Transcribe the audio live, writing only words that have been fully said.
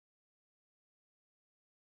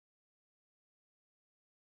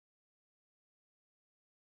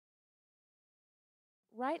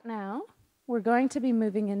Right now, we're going to be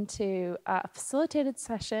moving into a facilitated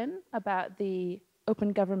session about the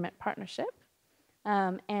Open Government Partnership.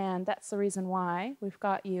 And that's the reason why we've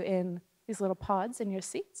got you in these little pods in your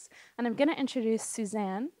seats. And I'm going to introduce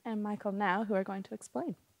Suzanne and Michael now, who are going to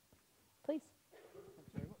explain. Please.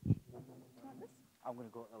 I'm going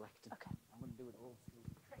to go to the lectern. Okay. I'm going to do it all through.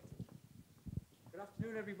 Good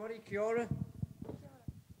afternoon, everybody. Kia ora.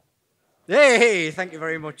 Hey, thank you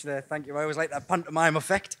very much there. Thank you. I always like that pantomime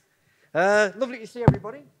effect. Lovely to see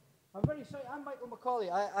everybody. I'm very sorry. I'm Michael Macaulay.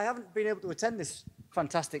 I haven't been able to attend this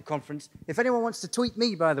fantastic conference. If anyone wants to tweet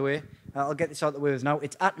me, by the way, I'll get this out of the way now.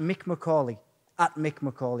 It's at Mick Macaulay. At Mick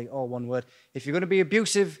Macaulay, all one word. If you're going to be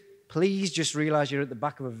abusive, please just realise you're at the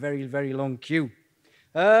back of a very, very long queue.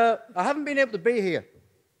 I haven't been able to be here,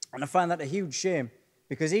 and I find that a huge shame,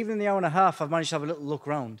 because even in the hour and a half, I've managed to have a little look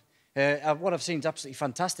around. What I've seen is absolutely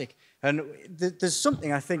fantastic. And there's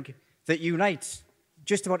something, I think, that unites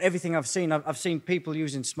just about everything I've seen. I've seen people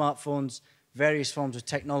using smartphones, various forms of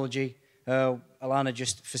technology. Alana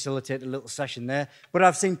just facilitated a little session there. But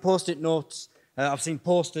I've seen Post-it notes, I've seen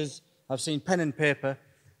posters, I've seen pen and paper.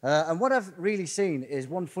 And what I've really seen is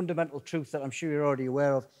one fundamental truth that I'm sure you're already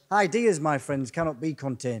aware of. Ideas, my friends, cannot be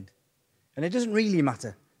contained. And it doesn't really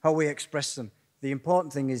matter how we express them. The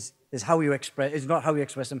important thing is how you express, it's not how you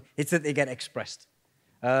express them, it's that they get expressed.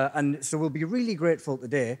 And so we'll be really grateful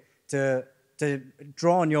today to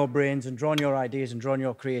draw on your brains and draw on your ideas and draw on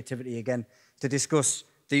your creativity again to discuss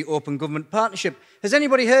the Open Government Partnership. Has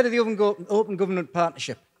anybody heard of the Open Government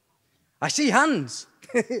Partnership? I see hands.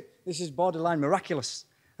 This is borderline miraculous.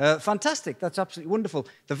 Fantastic, that's absolutely wonderful.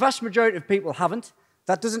 The vast majority of people haven't.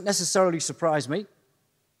 That doesn't necessarily surprise me.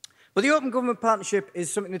 But the Open Government Partnership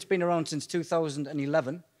is something that's been around since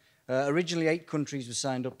 2011. Originally, 8 countries were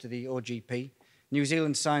signed up to the OGP. New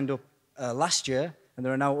Zealand signed up last year, and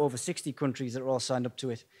there are now over 60 countries that are all signed up to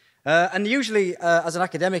it. And usually, as an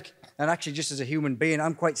academic, and actually just as a human being,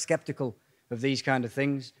 I'm quite sceptical of these kind of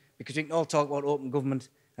things, because we can all talk about open government,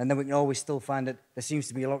 and then we can always still find that there seems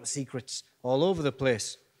to be a lot of secrets all over the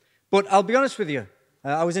place. But I'll be honest with you,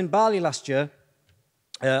 I was in Bali last year.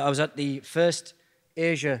 I was at the first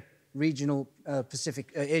Asia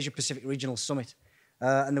Pacific Regional Summit,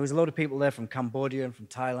 and there was a lot of people there from Cambodia and from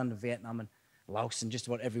Thailand and Vietnam and Laos and just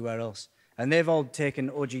about everywhere else. And they've all taken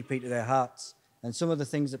OGP to their hearts. And some of the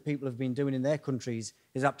things that people have been doing in their countries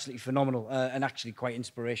is absolutely phenomenal and actually quite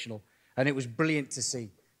inspirational. And it was brilliant to see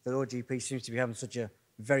that OGP seems to be having such a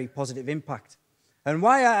very positive impact. And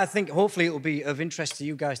why I think hopefully it will be of interest to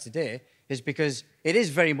you guys today is because it is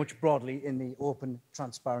very much broadly in the open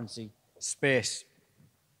transparency space.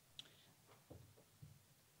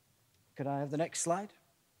 Could I have the next slide?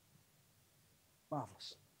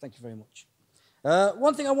 Marvellous. Thank you very much.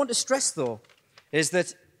 One thing I want to stress, though, is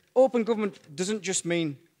that open government doesn't just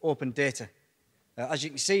mean open data. As you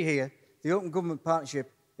can see here, the Open Government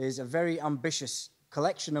Partnership is a very ambitious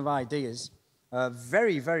collection of ideas,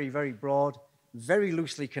 very, very, very broad, very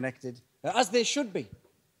loosely connected, as they should be,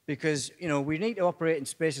 because we need to operate in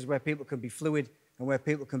spaces where people can be fluid and where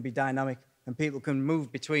people can be dynamic and people can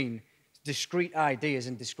move between discrete ideas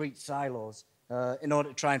and discrete silos in order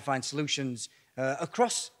to try and find solutions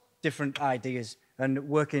across different ideas and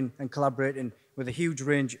working and collaborating with a huge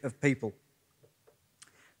range of people.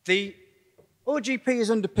 The OGP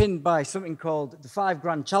is underpinned by something called the 5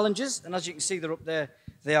 grand challenges, and as you can see, they're up there.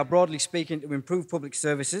 They are broadly speaking to improve public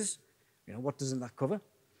services. What doesn't that cover?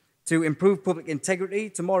 To improve public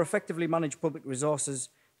integrity, to more effectively manage public resources,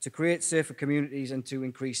 to create safer communities, and to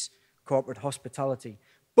increase corporate hospitality.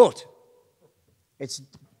 But it's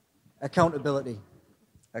accountability.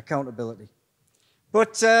 Accountability.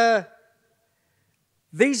 But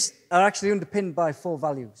these are actually underpinned by 4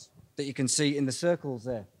 values that you can see in the circles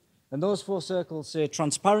there. And those 4 circles say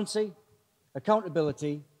transparency,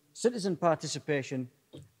 accountability, citizen participation,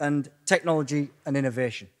 and technology and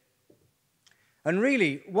innovation. And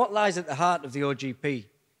really, what lies at the heart of the OGP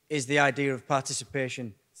is the idea of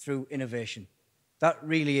participation through innovation. That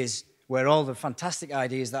really is where all the fantastic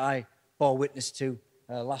ideas that I bore witness to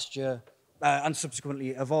last year and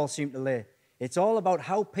subsequently have all seemed to lay. It's all about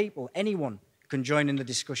how people, anyone, can join in the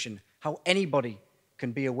discussion, how anybody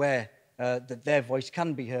can be aware that their voice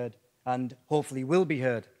can be heard and hopefully will be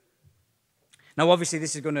heard. Now, obviously,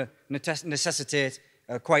 this is going to necessitate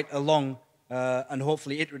quite a long and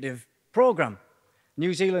hopefully iterative program.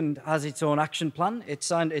 New Zealand has its own action plan.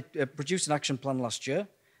 It produced an action plan last year.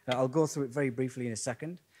 I'll go through it very briefly in a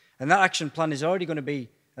second. And that action plan is already going to be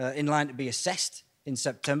in line to be assessed in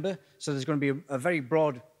September. So there's going to be a very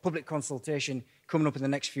broad public consultation coming up in the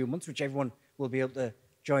next few months, which everyone will be able to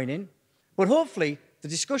join in. But hopefully, the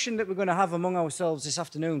discussion that we're going to have among ourselves this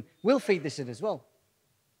afternoon will feed this in as well.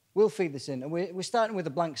 We'll feed this in. And we're starting with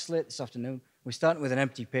a blank slate this afternoon. We're starting with an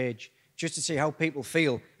empty page, just to see how people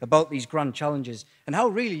feel about these grand challenges and how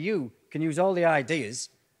really you can use all the ideas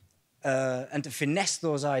and to finesse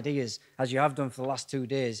those ideas, as you have done for the last 2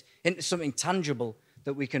 days, into something tangible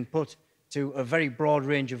that we can put to a very broad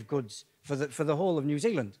range of goods for the whole of New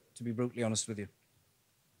Zealand, to be brutally honest with you.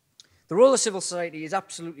 The role of civil society is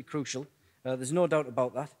absolutely crucial. There's no doubt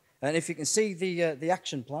about that. And if you can see the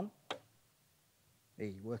action plan,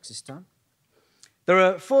 it works this time. There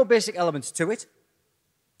are 4 basic elements to it.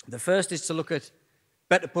 The first is to look at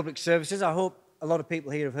better public services. I hope a lot of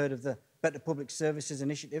people here have heard of the Better Public Services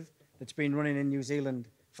Initiative that's been running in New Zealand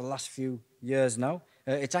for the last few years now.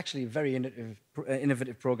 It's actually a very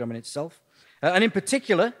innovative program in itself. And in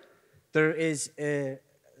particular, there is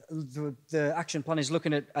the action plan is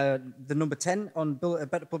looking at the number 10 on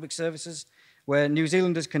Better Public Services, where New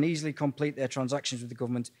Zealanders can easily complete their transactions with the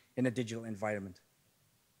government in a digital environment.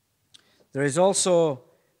 There is also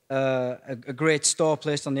a great store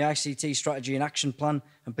placed on the ICT strategy and action plan,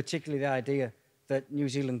 and particularly the idea that New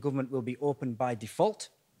Zealand government will be open by default.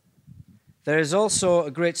 There is also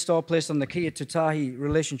a great store placed on the Kia Tutahi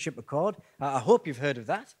Relationship Accord. I hope you've heard of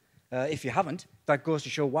that. If you haven't, that goes to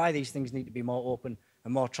show why these things need to be more open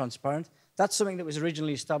and more transparent. That's something that was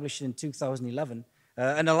originally established in 2011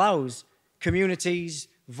 and allows communities,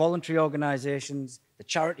 voluntary organisations, the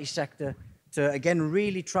charity sector to, again,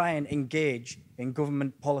 really try and engage in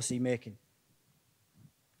government policy making.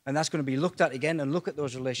 And that's going to be looked at again and look at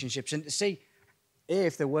those relationships and to see, A,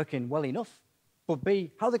 if they're working well enough, but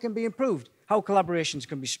B, how they can be improved, how collaborations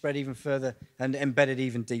can be spread even further and embedded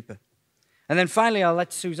even deeper. And then finally, I'll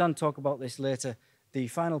let Suzanne talk about this later. The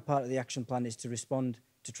final part of the action plan is to respond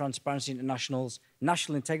to Transparency International's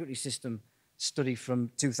National Integrity System study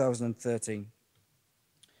from 2013.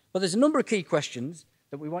 But there's a number of key questions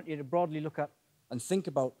that we want you to broadly look at and think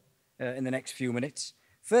about in the next few minutes.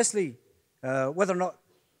 Firstly, whether or not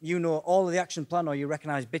you know all of the action plan or you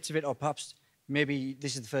recognise bits of it, or perhaps maybe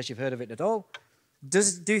this is the first you've heard of it at all. Do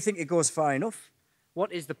you think it goes far enough?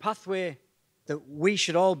 What is the pathway that we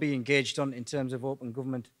should all be engaged on in terms of open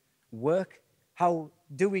government work? How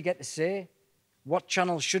do we get to say? What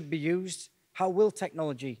channels should be used? How will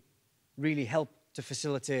technology really help to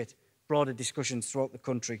facilitate broader discussions throughout the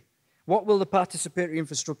country? What will the participatory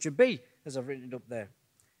infrastructure be, as I've written it up there?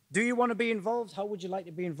 Do you want to be involved? How would you like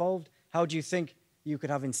to be involved? How do you think you could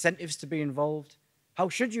have incentives to be involved? How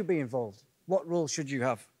should you be involved? What role should you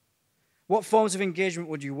have? What forms of engagement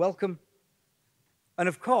would you welcome? And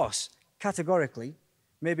of course, categorically,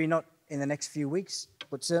 maybe not in the next few weeks,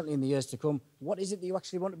 but certainly in the years to come, what is it that you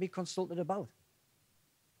actually want to be consulted about?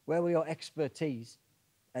 Where will your expertise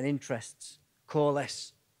and interests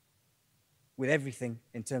coalesce with everything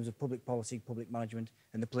in terms of public policy, public management,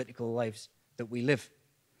 and the political lives that we live?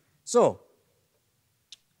 So,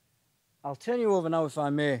 I'll turn you over now, if I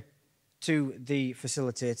may, to the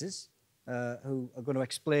facilitators who are going to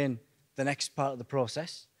explain the next part of the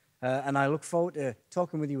process. And I look forward to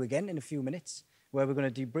talking with you again in a few minutes, where we're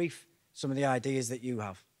going to debrief some of the ideas that you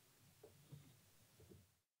have.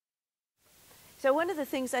 So one of the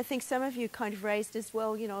things I think some of you kind of raised is,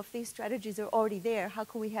 well, you know, if these strategies are already there, how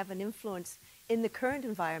can we have an influence in the current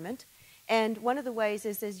environment? And one of the ways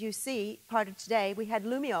is, as you see, part of today, we had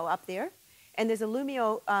Lumio up there, and there's a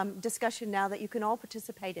Lumio discussion now that you can all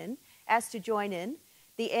participate in, asked to join in,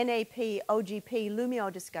 the NAP OGP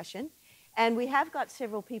Lumio discussion. And we have got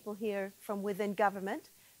several people here from within government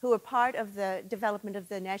who are part of the development of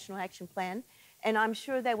the National Action Plan, and I'm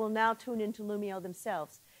sure they will now tune into Lumio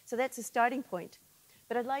themselves. So that's a starting point.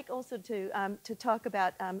 But I'd like also to talk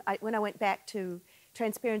about, when I went back to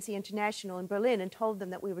Transparency International in Berlin and told them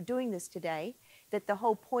that we were doing this today, that the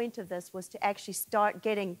whole point of this was to actually start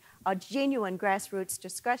getting a genuine grassroots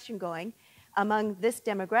discussion going among this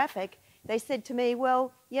demographic. They said to me,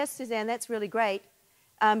 well, yes, Suzanne, that's really great,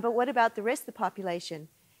 but what about the rest of the population?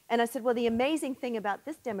 And I said, well, the amazing thing about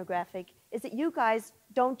this demographic is that you guys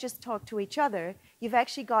don't just talk to each other. You've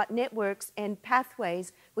actually got networks and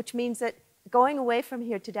pathways, which means that going away from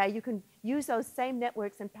here today, you can use those same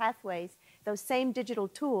networks and pathways, those same digital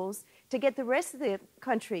tools, to get the rest of the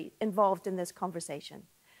country involved in this conversation.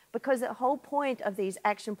 Because the whole point of these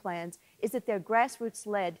action plans is that they're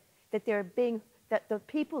grassroots-led, that that the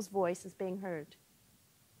people's voice is being heard.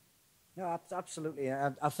 No, absolutely.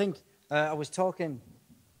 I think I was talking,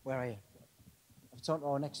 where are you? I was talking to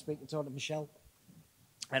our next speaker, talking to Michelle,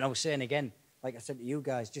 and I was saying again, like I said to you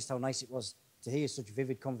guys, just how nice it was to hear such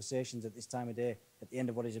vivid conversations at this time of day, at the end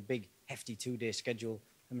of what is a big, hefty 2-day schedule.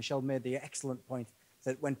 And Michelle made the excellent point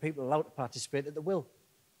that when people are allowed to participate, that they will.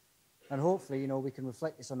 And hopefully, you know, we can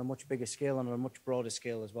reflect this on a much bigger scale and on a much broader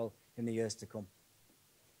scale as well in the years to come.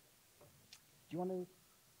 Do you want to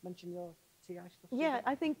mention your TI stuff? Yeah,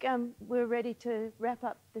 I think we're ready to wrap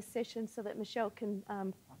up this session so that Michelle can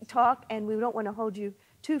talk, and we don't want to hold you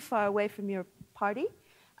too far away from your party.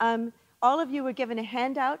 All of you were given a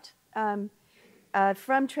handout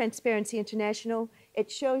from Transparency International.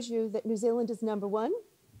 It shows you that New Zealand is #1.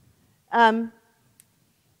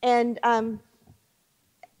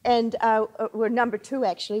 We're #2,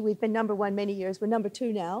 actually. We've been #1 many years. We're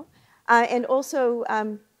 #2 now. And also,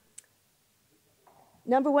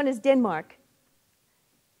 #1 is Denmark.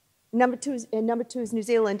 #2 is New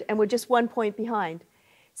Zealand, and we're just 1 point behind.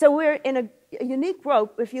 So we're in a unique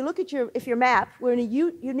group. If you look at your map, we're in a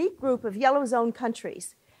unique group of yellow zone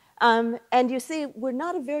countries. And you see, we're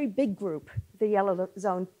not a very big group, the yellow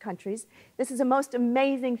zone countries. This is a most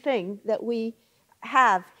amazing thing that we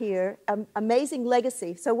have here, amazing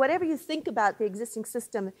legacy. So whatever you think about the existing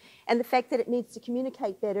system and the fact that it needs to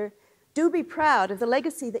communicate better, do be proud of the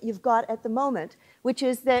legacy that you've got at the moment, which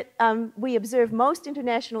is that we observe most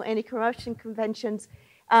international anti-corruption conventions,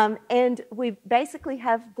 and we basically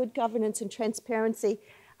have good governance and transparency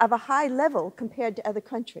of a high level compared to other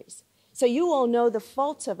countries. So you all know the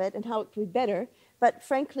faults of it and how it could be better, but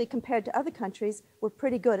frankly, compared to other countries, we're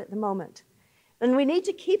pretty good at the moment. And we need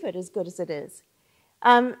to keep it as good as it is.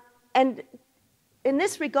 And in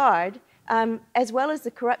this regard, as well as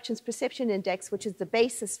the Corruptions Perception Index, which is the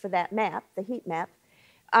basis for that map, the heat map,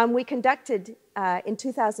 we conducted in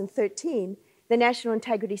 2013 the National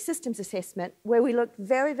Integrity Systems Assessment, where we looked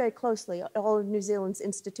very, very closely at all of New Zealand's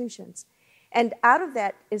institutions. And out of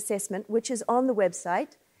that assessment, which is on the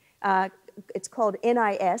website, it's called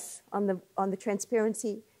NIS on the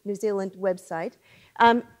Transparency New Zealand website,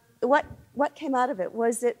 what came out of it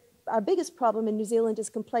was that our biggest problem in New Zealand is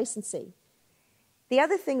complacency. The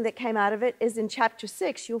other thing that came out of it is in Chapter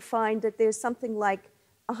 6, you'll find that there's something like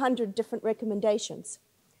 100 different recommendations.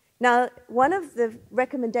 Now, one of the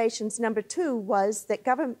recommendations, #2, was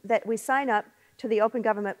that we sign up to the Open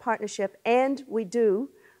Government Partnership and we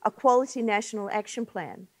do a Quality National Action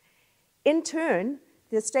Plan. In turn,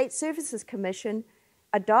 the State Services Commission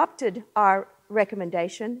adopted our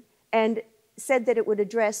recommendation and said that it would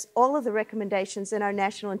address all of the recommendations in our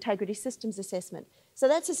National Integrity Systems Assessment. So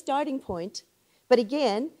that's a starting point. But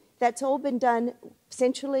again, that's all been done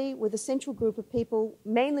centrally with a central group of people,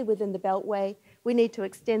 mainly within the Beltway. We need to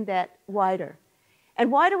extend that wider.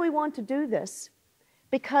 And why do we want to do this?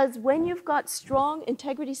 Because when you've got strong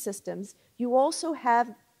integrity systems, you also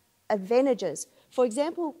have advantages. For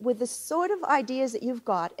example, with the sort of ideas that you've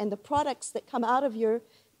got and the products that come out of your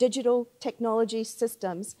digital technology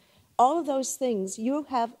systems, all of those things, you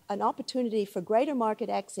have an opportunity for greater market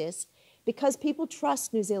access because people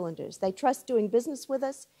trust New Zealanders. They trust doing business with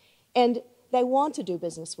us, and they want to do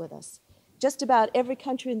business with us. Just about every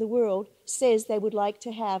country in the world says they would like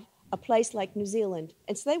to have a place like New Zealand,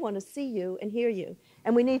 and so they want to see you and hear you.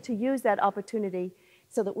 And we need to use that opportunity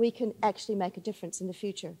so that we can actually make a difference in the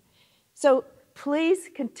future. So please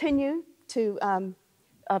continue to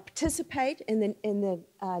participate in the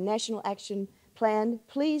National Action Plan.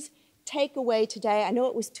 Please take away today. I know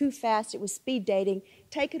it was too fast. It was speed dating.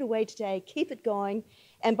 Take it away today. Keep it going.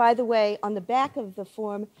 And by the way, on the back of the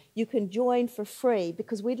form, you can join for free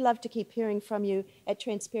because we'd love to keep hearing from you at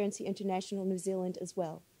Transparency International New Zealand as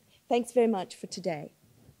well. Thanks very much for today.